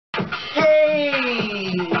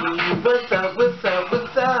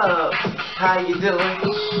How you doing?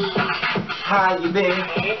 How you been?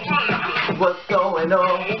 What's going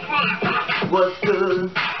on? What's good?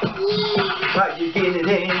 How you getting it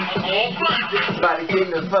in? Body getting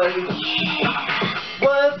the fight.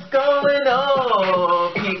 What's going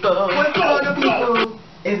on, people? What's going on, people?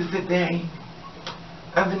 It is the day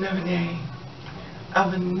of another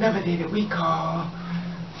day that we call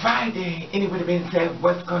Friday. And it would have been said,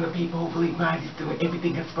 what's going on, people? Hopefully, body's doing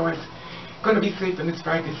everything as far as going to be safe on this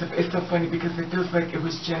Friday. So it's so funny because it feels like it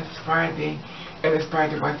was just Friday, and it's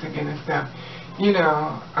Friday once again and stuff. You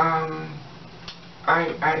know,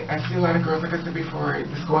 I see a lot of girls, like I said before,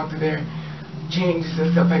 just going through their changes and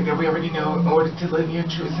stuff like that. We already know in order to live your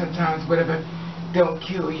truth, sometimes whatever don't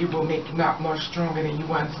kill you will make you not more stronger than you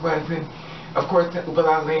once was. And of course, with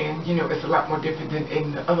our land, you know, it's a lot more different than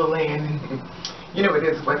in the other land. And you know, it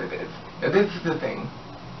is what it is. Now, this is the thing.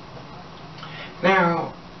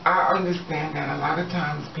 Now, I understand that a lot of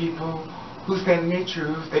times people who stand in their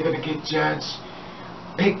truth, they're going to get judged,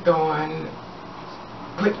 picked on,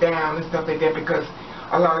 put down and stuff like that, because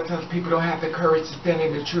a lot of times people don't have the courage to stand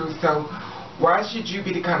in the truth. So why should you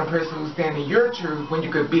be the kind of person who stand in your truth when you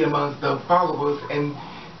could be amongst the followers and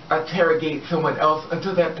interrogate someone else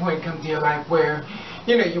until that point comes in your life where,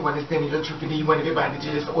 you know, you want to stand in your truth and you want everybody to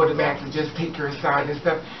just automatically just take your side and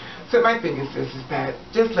stuff. So my thing is this, is that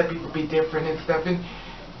just let people be different and stuff, and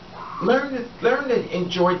learn to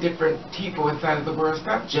enjoy different people inside of the world.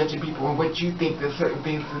 Stop judging people on what you think that certain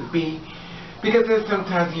things would be. Because there's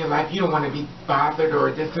sometimes in your life you don't want to be bothered, or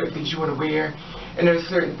there's certain things you want to wear, and there's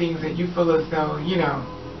certain things that you feel as though, you know,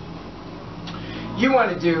 you want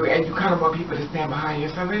to do, and you kind of want people to stand behind you.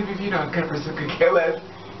 So maybe if you don't, kind of person could care less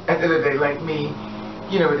at the end of the day, like me,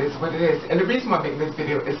 you know, it is what it is. And the reason why I'm making this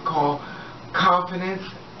video is called Confidence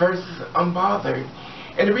versus Unbothered.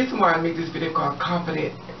 And the reason why I make this video called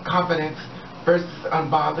Confidence versus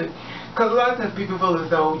Unbothered, because a lot of times people feel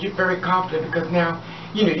as though you're very confident because now,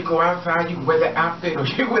 you know, you go outside, you can wear that outfit, or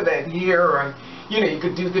you wear that hair, or, you know, you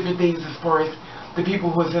could do different things as far as the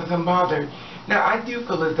people who are just unbothered. Now, I do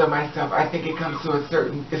feel as though myself, I think it comes to a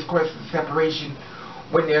certain, it's of course a separation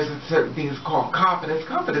when there's a certain thing called confidence.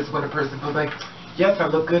 Confidence when a person feels like, yes,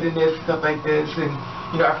 I look good in this, stuff like this, and,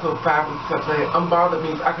 you know, I feel fabulous, stuff like that. Unbothered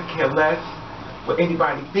means I could care less what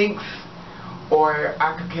anybody thinks, or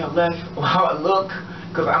I could care less how I look,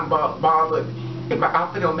 because I'm bothered. If my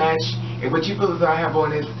outfit don't match, and what you feel as though I have on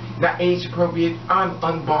is not age appropriate, I'm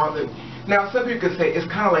unbothered. Now, some people could say it's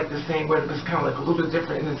kind of like the same word, but it's kind of like a little bit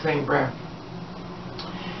different in the same breath.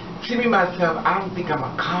 See, me myself, I don't think I'm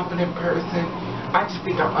a confident person. I just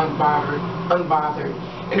think I'm unbothered.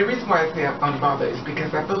 And the reason why I say I'm unbothered is because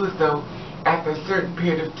I feel as though after a certain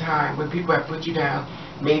period of time, when people have put you down,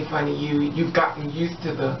 made fun of you, you've gotten used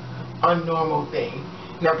to the unnormal thing.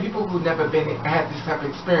 Now, people who've never had this type of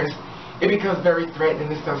experience, it becomes very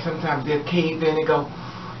threatening and stuff. Sometimes they'll cave in and go,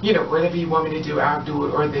 you know, whatever you want me to do, I'll do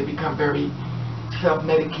it. Or they become very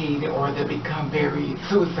self-medicated, or they become very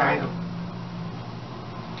suicidal.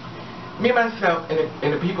 Me, myself,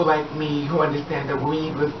 and the people like me who understand that when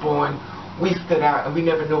we was born, we stood out, and we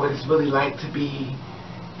never know what it's really like to be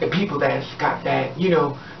the people that's got that, you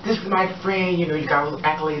know, this is my friend, you know, you got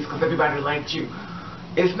accolades because everybody liked you.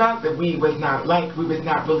 It's not that we was not liked, we was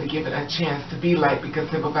not really given a chance to be liked, because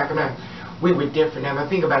simple fact of that, we were different. Now, the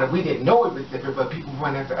thing about it, we didn't know it was different, but people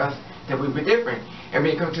pointed out to us that we were different. And when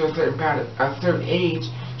you come to a certain age,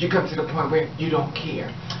 you come to the point where you don't care.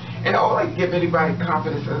 And all I give anybody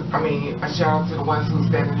confidence, I mean, a shout out to the ones who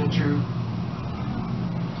stand in the truth.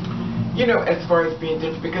 You know, as far as being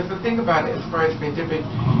different, because the thing about it, as far as being different,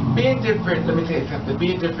 let me tell you something,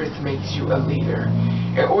 being different makes you a leader.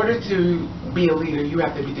 In order to be a leader, you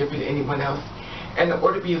have to be different than anyone else. And in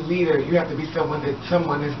order to be a leader, you have to be someone that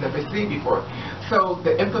someone has never seen before. So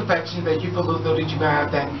the imperfections that you feel as though that you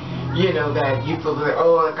have, that, you know, that you feel like,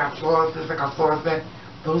 oh, I got flaws this, I got flaws that,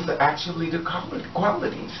 those are actually the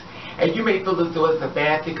qualities. And you may feel as though it's a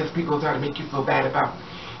bad thing because people are trying to make you feel bad about,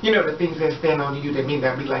 you know, the things that stand on you that may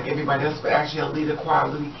not be like everybody else, but actually a leader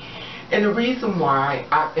quality. And the reason why,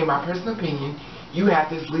 in my personal opinion, you have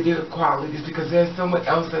this leader quality is because there's someone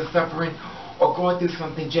else that's suffering or going through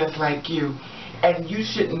something just like you. And you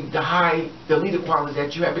shouldn't hide the leader quality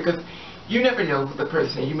that you have, because you never know who the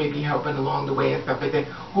person you may be helping along the way and stuff like that,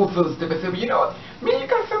 who feels different. So, you know, man, you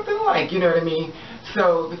got something like, you know what I mean?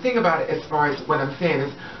 So the thing about it, as far as what I'm saying,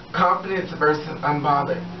 is confidence versus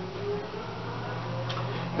unbothered.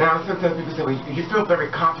 Now, sometimes people say, well, you feel very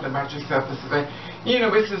confident about yourself. This is like, you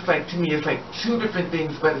know, it's just like, to me, it's like two different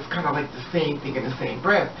things, but it's kind of like the same thing in the same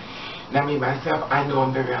breath. Now, me, myself, I know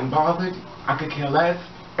I'm very unbothered. I could care less.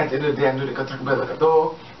 At the end of the day, I knew they're going to talk about it like a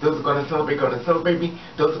dog. Those are going to celebrate me.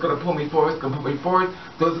 Those are going to pull me forward, going to pull me forward.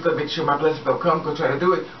 Those are going to make sure my blessings don't come, going to try to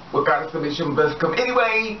do it. Well, God is going to make sure my blessings come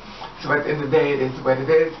anyway. So at the end of the day, it is what it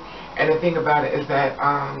is. And the thing about it is that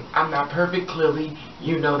I'm not perfect, clearly.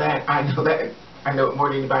 You know that. I know that. I know it more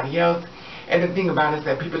than anybody else. And the thing about it is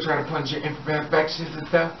that people try to punch your imperfections and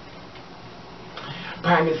stuff.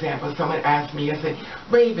 Prime example, someone asked me, I said,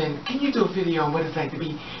 Raven, can you do a video on what it's like to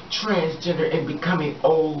be transgender and becoming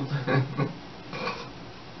old?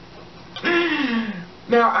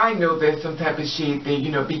 Now, I know there's some type of shade there,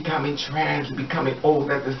 you know, becoming trans and becoming old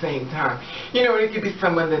at the same time. You know, it could be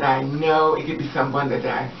someone that I know, it could be someone that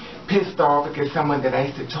I pissed off, it could be someone that I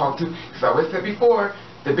used to talk to. Because I always said before,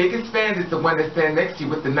 the biggest fan is the one that stands next to you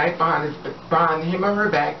with the knife behind him or her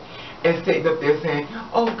back, and sitting up there saying,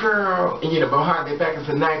 oh girl, and you know, behind their back is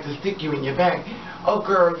a knife to stick you in your back. Oh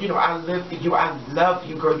girl, you know, I live for you, I love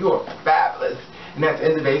you, girl, you're fabulous. And at the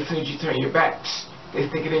end of the day, as soon as you turn your back, they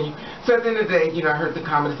stick it in you. So at the end of the day, you know, I heard the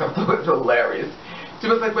comments, I thought it was hilarious. She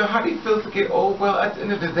was like, well, how do you feel to get old? Well, at the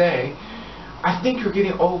end of the day, I think you're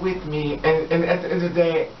getting old with me, and at the end of the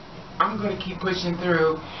day, I'm going to keep pushing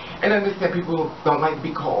through. And understand people don't like to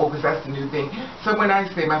be called old because that's the new thing. So when I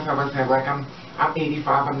say myself, I say like I'm 85,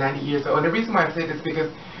 I'm 90 years old. And the reason why I say this is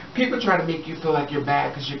because people try to make you feel like you're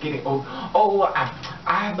bad because you're getting old. Oh,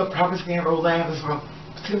 I have the problem staying old. I have this wrong.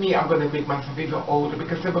 To me, I'm going to make myself even older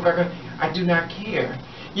because simple fact, I do not care.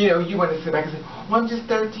 You know, you want to sit back and say, well, I'm just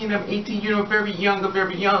 13, I'm 18, you know, very young.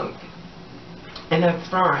 And that's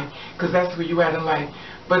fine because that's where you're at in life.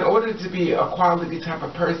 But in order to be a quality type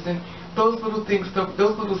of person, those little things, those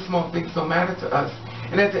little small things don't matter to us.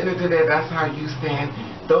 And at the end of the day, that's how you stand.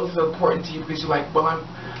 Those are important to you because you're like, well,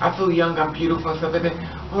 I feel young, I'm beautiful and stuff like that.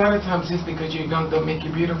 A lot of times just because you're young don't make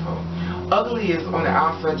you beautiful. Ugly is on the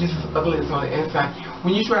outside just as ugly as on the inside.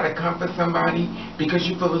 When you try to comfort somebody because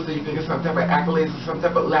you feel as though you think of some type of accolades or some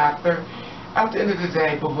type of laughter, at the end of the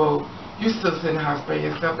day, boo-boo, you're still sitting in the house by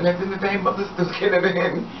yourself. And at the end of the day, mother's still getting it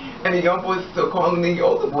in. And the young boys are still calling, and the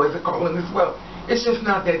older boys are calling as well. It's just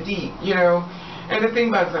not that deep, you know. And the thing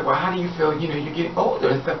about it is like, well, how do you feel? You know, you're getting older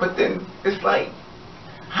and stuff. But then it's like,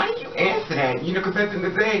 how do you answer that? You know, because at the end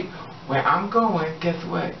of the day, where I'm going, guess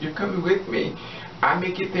what? You're coming with me. I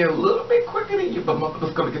may get there a little bit quicker than you, but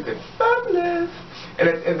mother's going to get there fabulous. And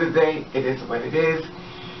at the end of the day, it is what it is.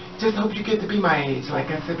 Just hope you get to be my age.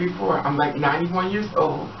 Like I said before, I'm like 91 years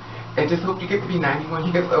old. And just hope you get to be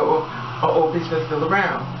 91 years old, or old bitch that's still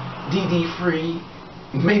around. DD free,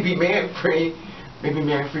 maybe man free. Maybe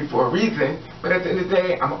married free for a reason, but at the end of the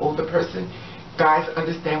day, I'm an older person. Guys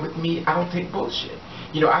understand with me, I don't take bullshit.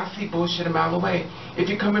 You know, I see bullshit a mile away. If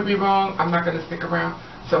you come at me wrong, I'm not going to stick around.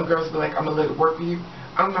 Some girls be like, I'm going to let it work for you.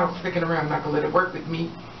 I'm not sticking around, I'm not going to let it work with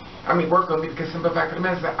me. I mean, work on me because simple fact of the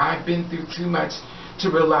matter is that I've been through too much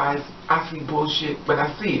to realize I see bullshit when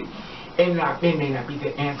I see it. And it may not be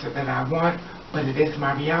the answer that I want, but it is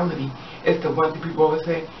my reality. It's the one thing people always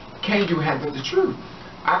say, can you handle the truth?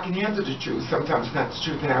 I can handle the truth. Sometimes it's not the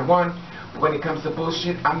truth that I want. But when it comes to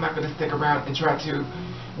bullshit, I'm not going to stick around and try to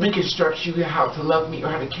reconstruct you how to love me or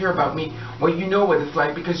how to care about me when you know what it's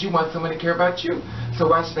like because you want someone to care about you. So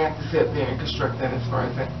why should I have to sit there and construct that as far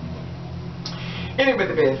as that? Anyway,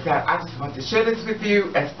 the being said, I just want to share this with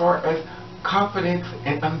you as far as confidence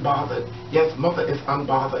and unbothered. Yes, mother is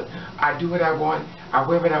unbothered. I do what I want. I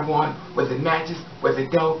wear what I want. Whether it matches, whether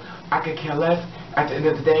it don't, I could care less. At the end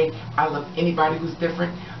of the day, I love anybody who's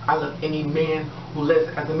different. I love any man who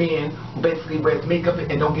lives as a man, who basically wears makeup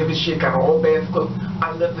and don't give a shit, got all bad clothes.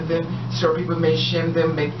 I live for them. Sure, people may shame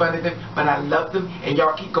them, make fun of them, but I love them, and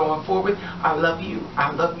y'all keep going forward. I love you.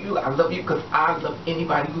 I love you. I love you because I love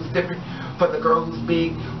anybody who's different. For the girl who's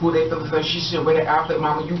big, who they feel as though she should wear that outfit,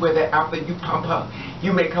 mama, you wear that outfit, you pump her.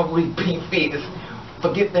 You make her with pink fitness.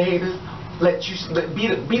 Forget the haters.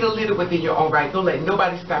 Be the leader within your own right. Don't let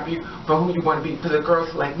nobody stop you from who you want to be. For the girls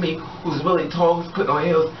like me, who's really tall, who's putting on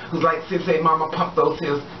heels, who's like, say, mama, pump those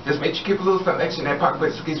heels. Just make you keep a little something extra in that pocket,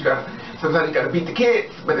 but sometimes you gotta beat the kids.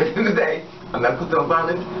 But at the end of the day, I'm not putting on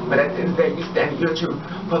violence, but at the end of the day, you stand your truth.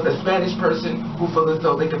 For the Spanish person who feels as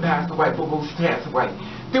though they can pass the white, but who's pass the white.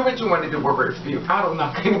 Do what you want to do, what works for you. I don't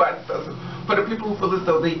knock anybody's hustle. For the people who feel as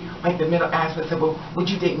though they like the middle aspect, say, well, would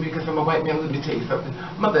you date me because I'm a white man? Let me tell you something.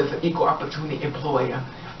 Mother is an equal opportunity employer.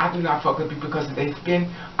 I do not fuck with people because of their skin.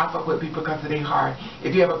 I fuck with people because of their heart.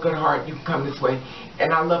 If you have a good heart, you can come this way.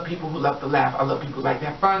 And I love people who love to laugh. I love people who like to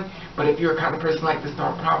have fun. But if you're a kind of person like to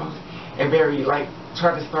start problems and very like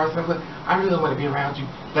try to start something, I really want to be around you.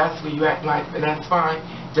 That's where you act like, and that's fine.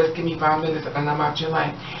 Just give me 5 minutes and I'm out your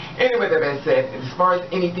life. Anyway, that being said, as far as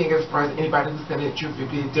anything, as far as anybody who's telling the truth,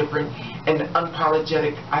 if you're different and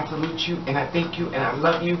unapologetic, I salute you and I thank you and I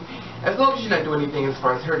love you. As long as you're not doing anything as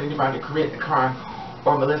far as hurting anybody, committing a crime,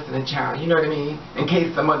 or molesting a child, you know what I mean? In case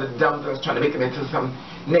some other dumb girl's trying to make it into some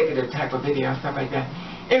negative type of video and stuff like that.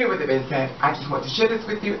 Anyway, that being said, I just want to share this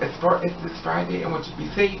with you as far as this Friday. I want you to be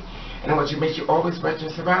safe, and I want you to make sure you always watch your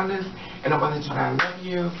surroundings, and I want to let you know I love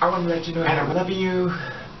you. I want to let you know that I love you,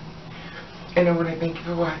 and I want to thank you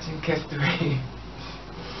for watching. Catch the rain.